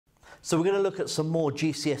So we're going to look at some more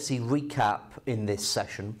GCSE recap in this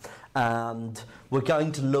session, and we're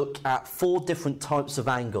going to look at 4 different types of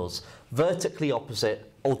angles: vertically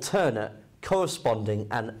opposite, alternate, corresponding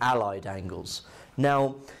and allied angles.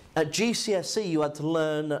 Now at GCSE you had to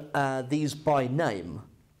learn these by name.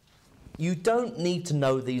 You don't need to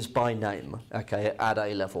know these by name, okay, at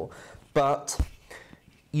A level, but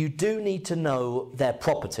you do need to know their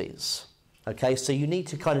properties, okay? So you need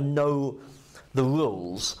to kind of know the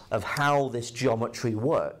rules of how this geometry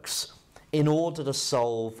works in order to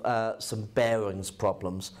solve some bearings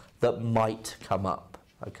problems that might come up,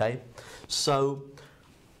 okay? So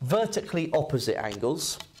vertically opposite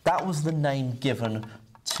angles, that was the name given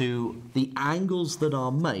to the angles that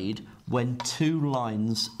are made when 2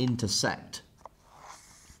 lines intersect.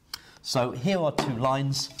 So here are 2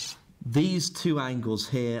 lines. These 2 angles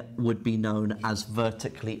here would be known as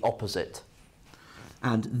vertically opposite.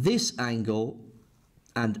 And this angle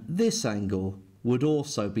and this angle would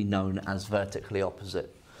also be known as vertically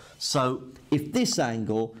opposite. So if this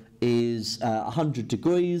angle is 100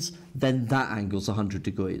 degrees, then that angle's 100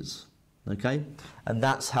 degrees, okay? And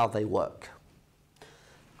that's how they work.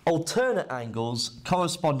 Alternate angles,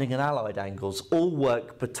 corresponding and allied angles, all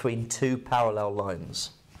work between 2 parallel lines.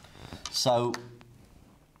 So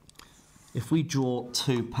if we draw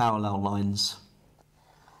 2 parallel lines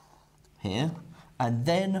here, and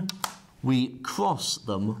then we cross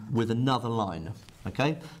them with another line,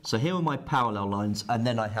 okay? So here are my parallel lines, and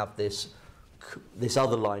then I have this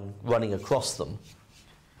other line running across them.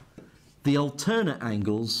 The alternate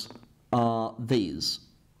angles are these,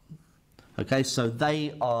 okay? So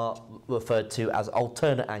they are referred to as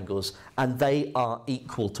alternate angles, and they are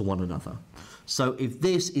equal to one another. So if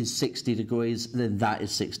this is 60 degrees, then that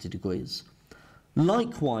is 60 degrees.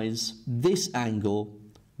 Likewise, this angle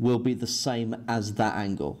will be the same as that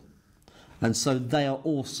angle. And so they are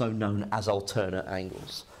also known as alternate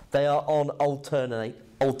angles. They are on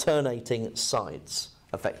alternating sides,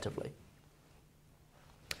 effectively.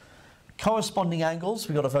 Corresponding angles,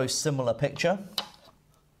 we've got a very similar picture.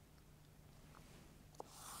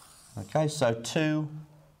 Okay, so 2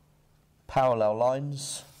 parallel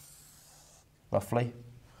lines, roughly.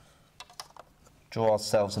 Draw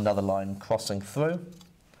ourselves another line crossing through.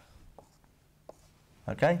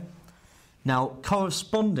 Okay. Now,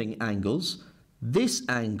 corresponding angles, this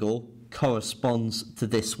angle corresponds to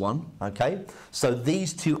this one, okay? So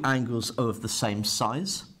these 2 angles are of the same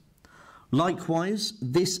size. Likewise,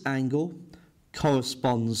 this angle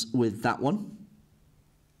corresponds with that one.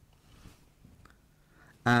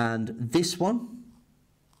 And this one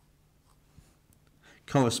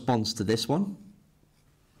corresponds to this one.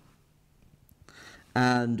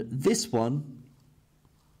 And this one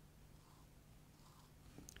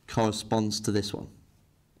corresponds to this one.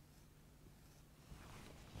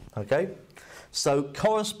 Okay? So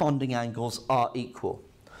corresponding angles are equal.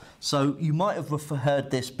 So you might have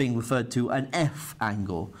heard this being referred to an F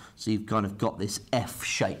angle. So you've kind of got this F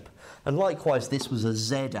shape. And likewise, this was a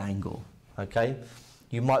Z angle. Okay?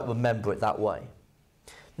 You might remember it that way.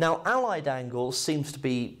 Now, allied angles tends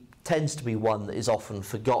to be one that is often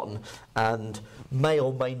forgotten and may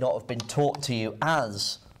or may not have been taught to you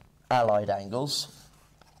as allied angles.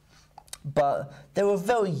 But they're a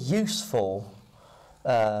very useful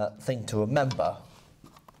thing to remember.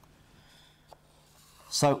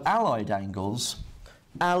 So allied angles,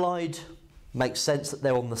 allied makes sense that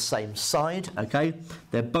they're on the same side, okay?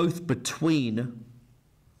 They're both between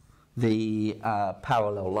the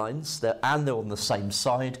parallel lines, and they're on the same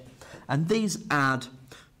side. And these add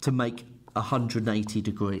to make 180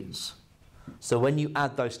 degrees. So when you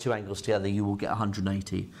add those 2 angles together, you will get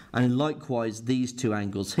 180. And likewise, these 2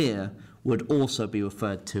 angles here would also be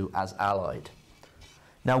referred to as allied.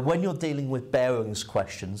 Now, when you're dealing with bearings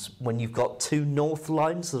questions, when you've got 2 north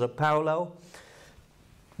lines that are parallel,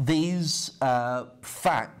 these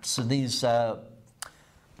facts and these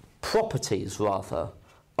properties, rather,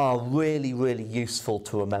 are really, really useful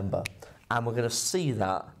to remember. And we're going to see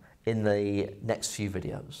that in the next few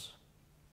videos.